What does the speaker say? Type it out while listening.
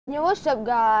Yo, what's up,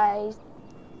 guys?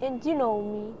 And you know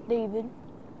me, David.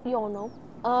 You all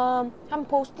know. I'm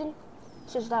posting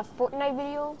since that Fortnite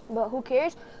video, but who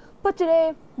cares? But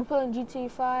today we're playing GTA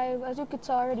 5. As you can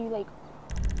tell, I already like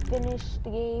finished the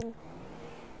game.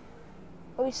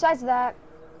 But besides that,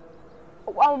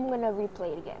 I'm gonna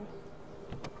replay it again.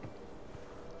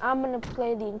 I'm gonna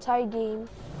play the entire game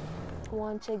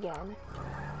once again.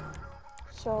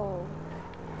 So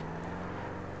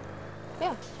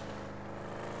yeah.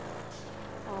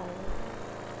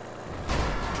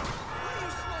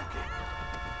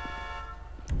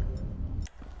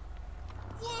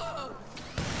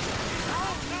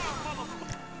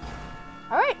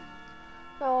 Alright,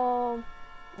 so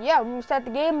yeah, we're gonna start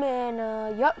the game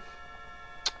and yup.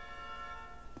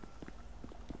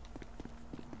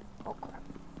 Oh crap.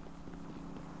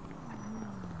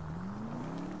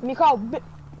 Let me call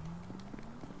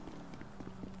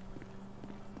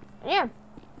yeah,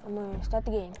 I'm gonna start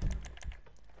the game.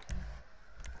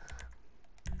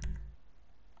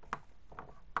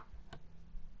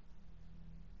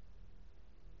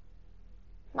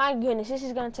 My goodness, this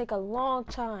is gonna take a long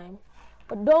time.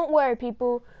 But don't worry,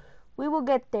 people. We will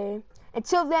get there.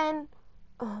 Until then,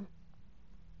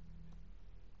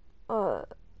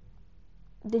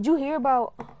 did you hear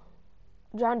about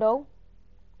John Doe?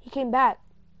 He came back.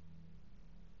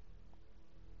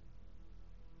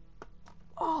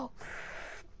 Oh.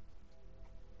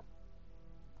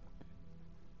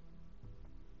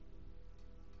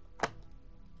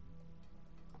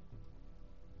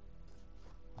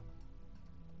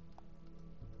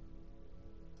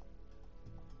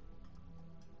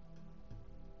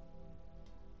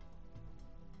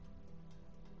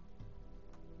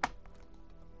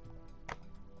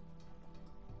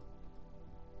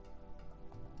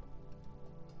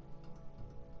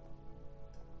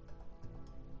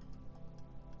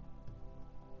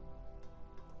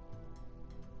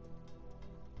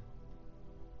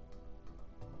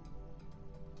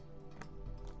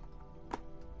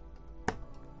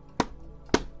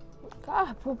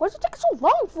 God, bro, what's it taking so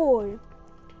long for?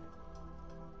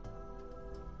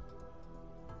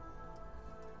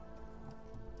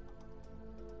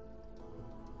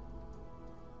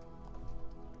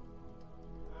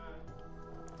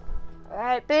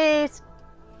 Alright, peace.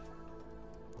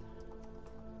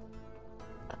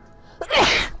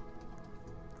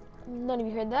 None of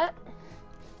you heard that?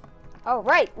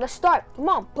 Alright, let's start. Come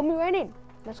on, put me right in.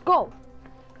 Let's go.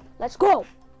 Let's go.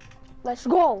 Let's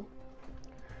go.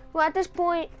 Well, at this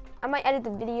point, I might edit the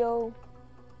video.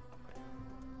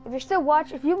 If you're still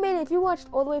watching, if you watched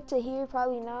all the way up to here,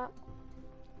 probably not.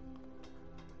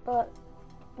 But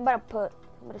I'm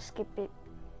gonna skip it,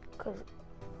 cause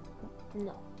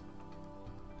no.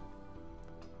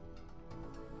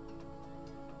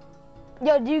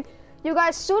 Yo, you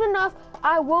guys, soon enough,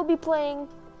 I will be playing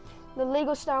the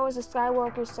Lego Star Wars: The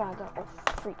Skywalker Saga. Oh,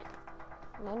 freak.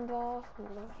 Ludendorff,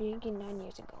 9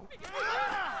 years ago.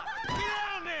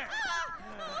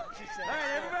 Alright,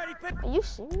 everybody put... Are you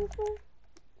serious, bro?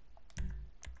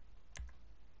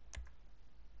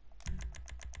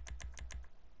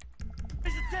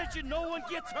 Pay attention, no one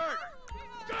gets hurt!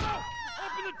 Go!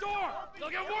 Open the door! They'll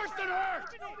get worse than hurt!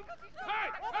 Hey!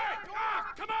 Hey!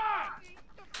 Ah! Come on!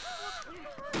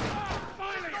 Ah,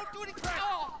 finally! Don't do anything!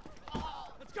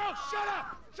 Let's go! Shut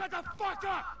up! Shut the fuck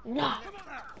up! No. Come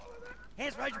on!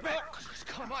 Hands behind your back!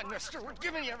 Come on, mister. We're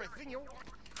giving you everything you want.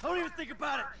 Don't even think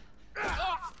about it!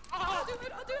 I'll do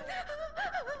it.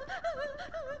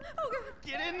 Oh, God.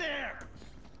 Get in there.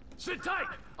 Sit tight!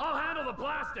 I'll handle the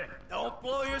blasting! Don't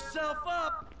blow yourself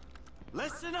up!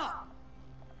 Listen up!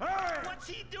 Hurry! What's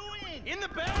he doing? In the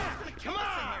back! Come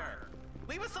on! Here.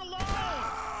 Leave us alone!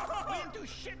 We didn't do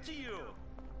shit to you!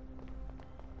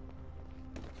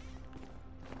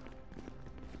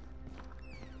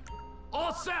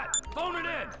 All set! Phone it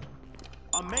in!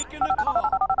 I'm making the call!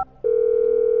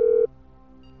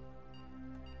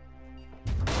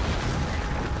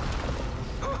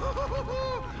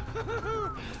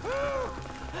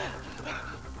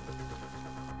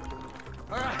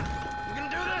 Alright, you gonna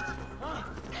do this? Huh?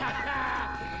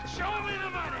 Show me the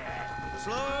money!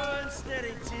 Slow and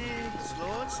steady, T.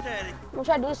 Slow and steady. I'm gonna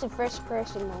try to do this in first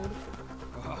person mode.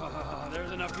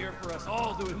 There's enough here for us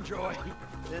all to enjoy.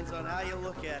 Depends on how you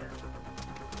look at it.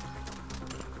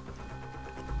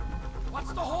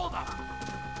 What's the holdup?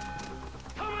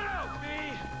 Coming out, B!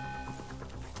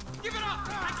 Give it up!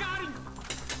 I got him!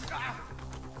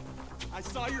 I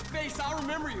saw your face, I'll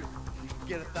remember you. You can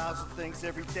get 1,000 things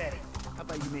every day. How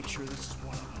about you make sure this is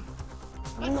one of them?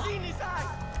 I've seen his eyes!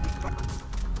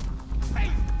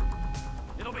 Hey!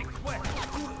 It'll be quick.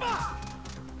 Fuck!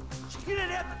 You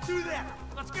didn't have to do that!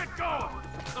 Let's get going!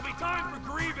 There'll be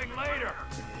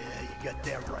Got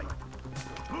that right.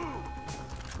 Move!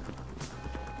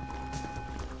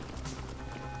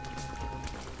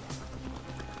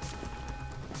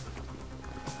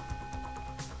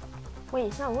 Wait,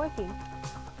 it's not working.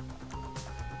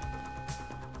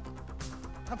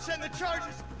 I'm setting the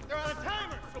charges. They're on a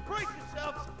timer, so brace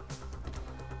yourselves.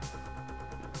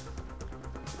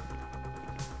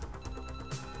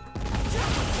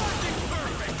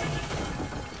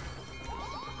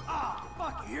 Ah,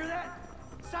 fuck, you hear that?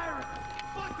 Siren!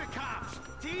 Fuck the cops.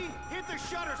 T, hit the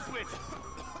shutter switch.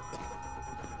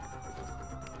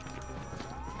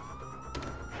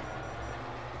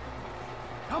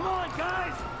 Come on,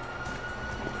 guys!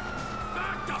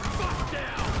 Back the fuck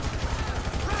down!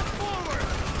 Press forward.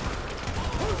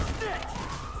 Who's next?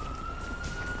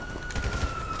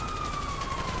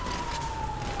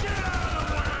 Get out of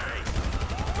the way.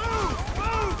 Move,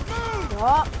 move, move.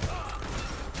 Oh,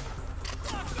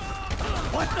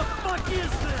 What the fuck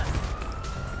is this?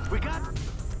 We got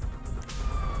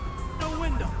no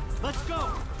window. Let's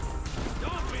go.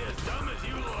 Don't be as dumb as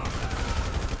you look.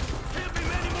 Can't be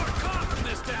many more cops in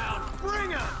this town.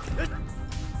 Bring him.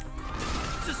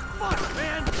 Just fuck,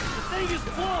 man. The thing is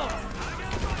blown. I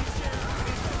got my share.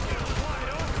 It's wide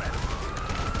open.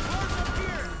 Cars up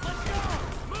here. Let's go.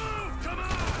 Move! Come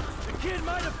on! The kid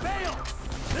might have failed.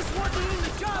 This wasn't in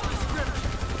the job description.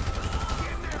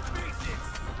 Get in their faces.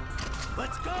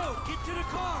 Let's go. Get to the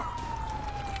car.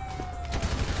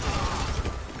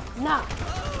 nah.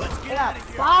 Let's I get out got of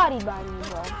here. body by me,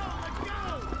 bro. Let's go.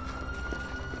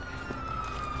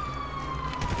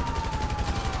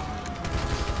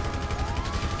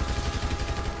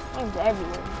 Flames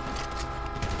everywhere.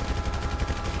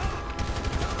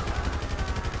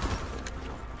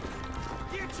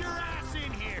 Get your ass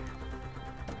in here.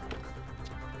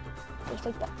 Just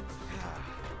like that.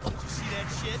 Did you see that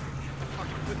shit?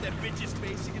 Fucking put that bitch's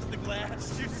face against the glass.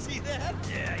 Did you see that?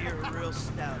 Yeah, you're a real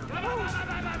stout.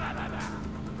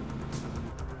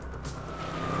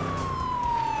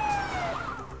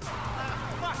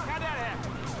 Fuck, how'd that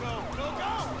happen? Go, go,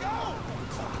 go, go!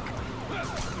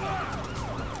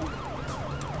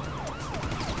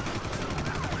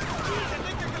 Jeez, I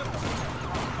think they're gonna...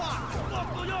 Fuck!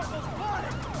 Local yokels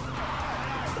spotted!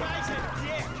 Guy's a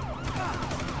dick!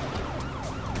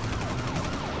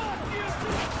 Fuck you!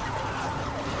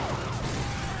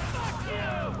 Fuck you!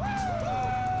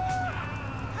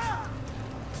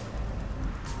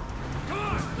 Come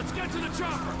on! Let's get to the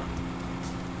chopper!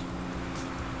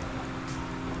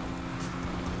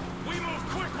 We move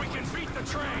quick, we can beat the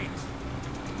train!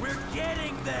 We're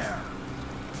getting there.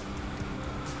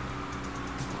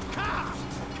 Cops!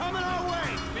 Coming our way!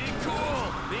 Be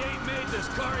cool! They ain't made this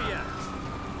car yet.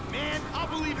 Man, I'll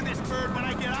believe in this bird when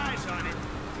I get eyes on it.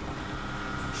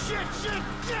 Shit, shit,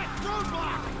 shit!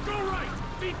 Roadblock! Go right!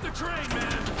 Beat the train,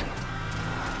 man!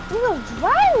 Look at those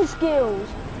driving skills.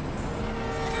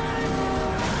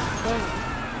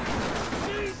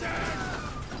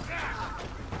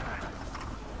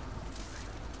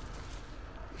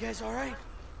 You guys all right?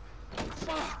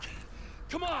 Fuck!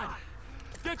 Come on!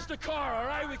 Ditch the car,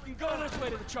 alright? We can go this way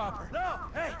to the chopper. No.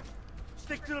 Hey,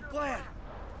 stick to the plan.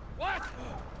 What?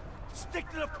 Stick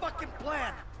to the fucking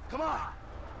plan. Come on.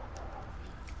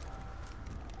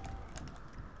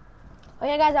 Oh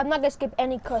yeah, guys, I'm not gonna skip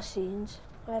any cutscenes.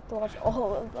 I have to watch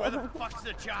all of Where the them. fuck's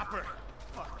the chopper?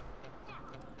 Fuck.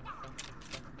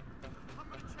 I'm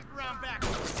gonna check around back.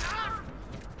 Ah!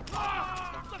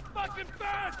 Oh, the fucking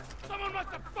bed! Someone must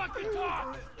have fucking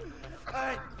talked! All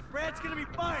right, Brad's gonna be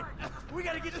fine. We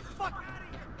gotta get the fuck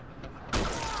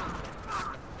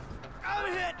out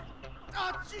of here. I'm hit.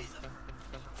 Oh Jesus.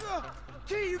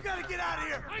 T, you gotta get out of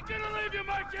here. I'm gonna leave you,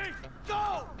 Mikey!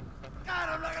 Go. God,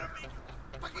 I'm not gonna be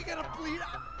fucking gonna bleed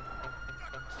out.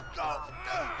 Go.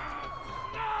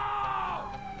 No!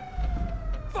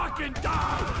 Fucking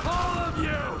die! All of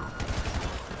you!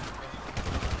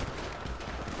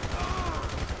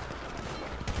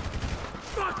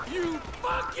 Fuck you!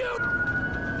 Fuck you!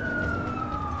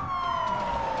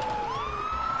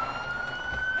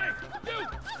 Hey, you!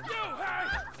 You, hey!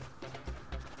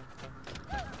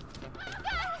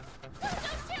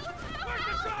 Where's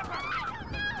the chopper?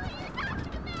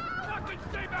 Fucking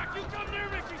stay back! You come near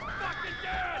me, she's fucking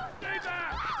dead! Stay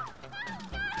back!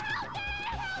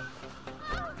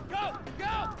 Go!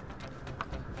 Go!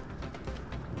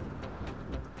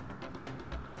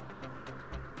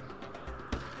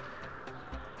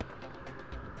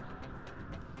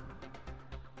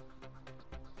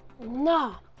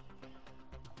 Nah.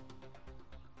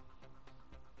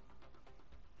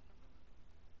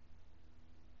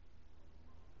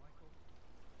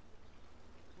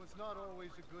 Was not always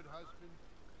a good husband.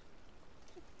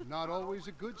 not always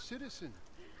a good citizen.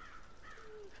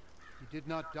 He did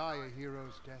not die a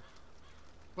hero's death,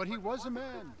 but he was a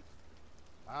man.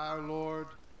 Our Lord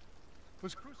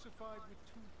was crucified with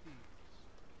 2 thieves.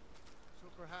 So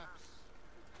perhaps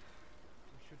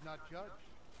we should not judge.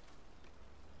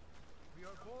 We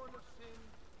are born of sin,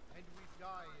 and we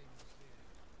die in sin.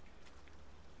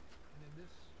 And in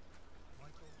this,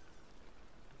 Michael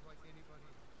is like anybody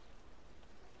else.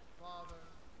 Father,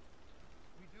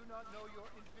 we do not know your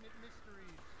infinite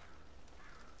mysteries,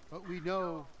 but we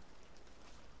know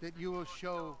that you will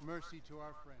show mercy to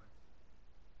our friend.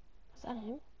 Is that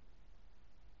him?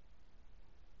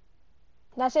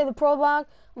 That's it, the prologue.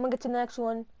 I'm gonna get to the next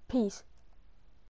one. Peace.